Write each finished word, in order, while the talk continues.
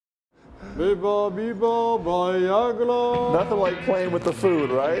Biba, biba, Viagra. Nothing like playing with the food,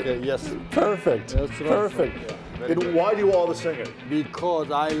 right? Okay, yes. Perfect. That's right. Perfect. Yeah, And why do you all the singing? because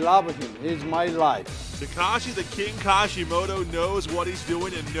I love him. He's my life. Takashi the King Kashimoto knows what he's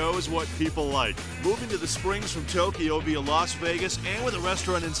doing and knows what people like. Moving to the Springs from Tokyo via Las Vegas and with a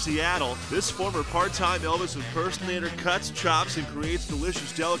restaurant in Seattle, this former part-time Elvis impersonator cuts, chops, and creates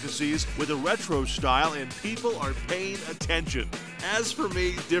delicious delicacies with a retro style, and people are paying attention. As for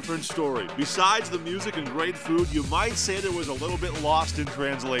me, different story. Besides the music and great food, you might say there was a little bit lost in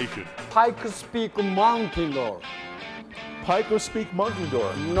translation. Pikes Peak Mountain Door. Pico Speak Monkey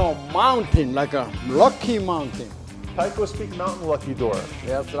Door. No, mountain, like a lucky mountain. Pico Speak Mountain Lucky Door.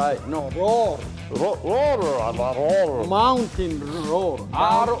 That's right. No, roar. Roar. Mountain roar.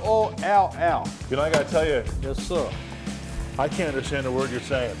 R-O-L-L. You know, I gotta tell you, Yes, sir. I can't understand a word you're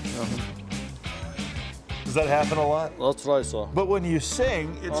saying. Does that happen a lot? That's right, sir. But when you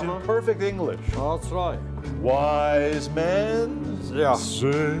sing, it's in perfect English. That's right. Wise men Yeah.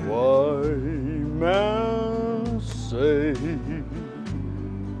 say. Why man say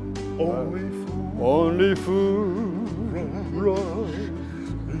only fool rise.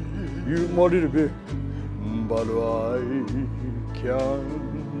 You 머리를 비, but I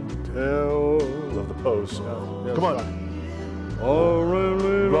can't tell. Love the pose. Yes, Come on.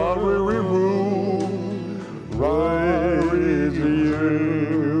 Right is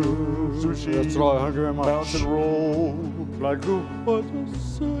you. Sushi. That's right, thank you very much. Mountain roll. Like you what you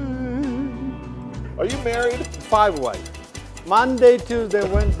say. Are you married? 5 wives. Monday, Tuesday,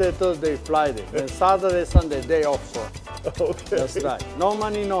 Wednesday, Thursday, Friday. And Saturday, Sunday, day off, sir. Okay. That's right. No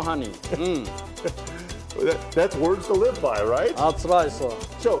money, no honey. That's words to live by, right? That's right, sir.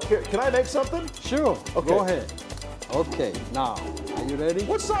 So, can I make something? Sure. Okay. Go ahead. Okay, now, are you ready?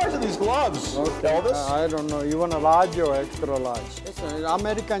 What size are these gloves, Okay. Elvis? I don't know. You want a large or extra large? Listen,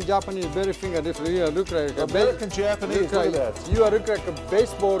 American, Japanese, very finger different. You look like a American, Japanese, look at that. You look like a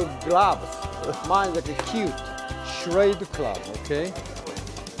baseball gloves. Mine's like a cute shred club, okay?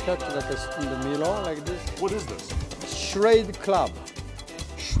 Touch like in the middle, like this. What is this? Shred club.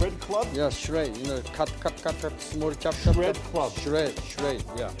 Shred club? Yeah, shred. You know, cut, small chop. Shred club. Shred,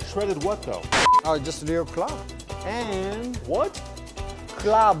 yeah. Shredded what, though? Oh, just real club. And What?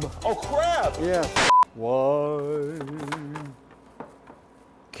 club. Oh, crab! Yeah. Why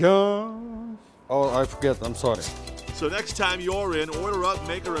can't... Oh, I forget. I'm sorry. So next time you're in, order up,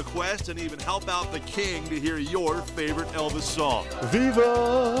 make a request, and even help out the king to hear your favorite Elvis song.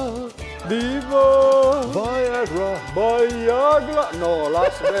 Viva! Viva Viagra! Viagra. No,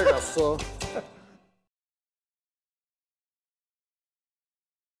 Las Vegas, sir.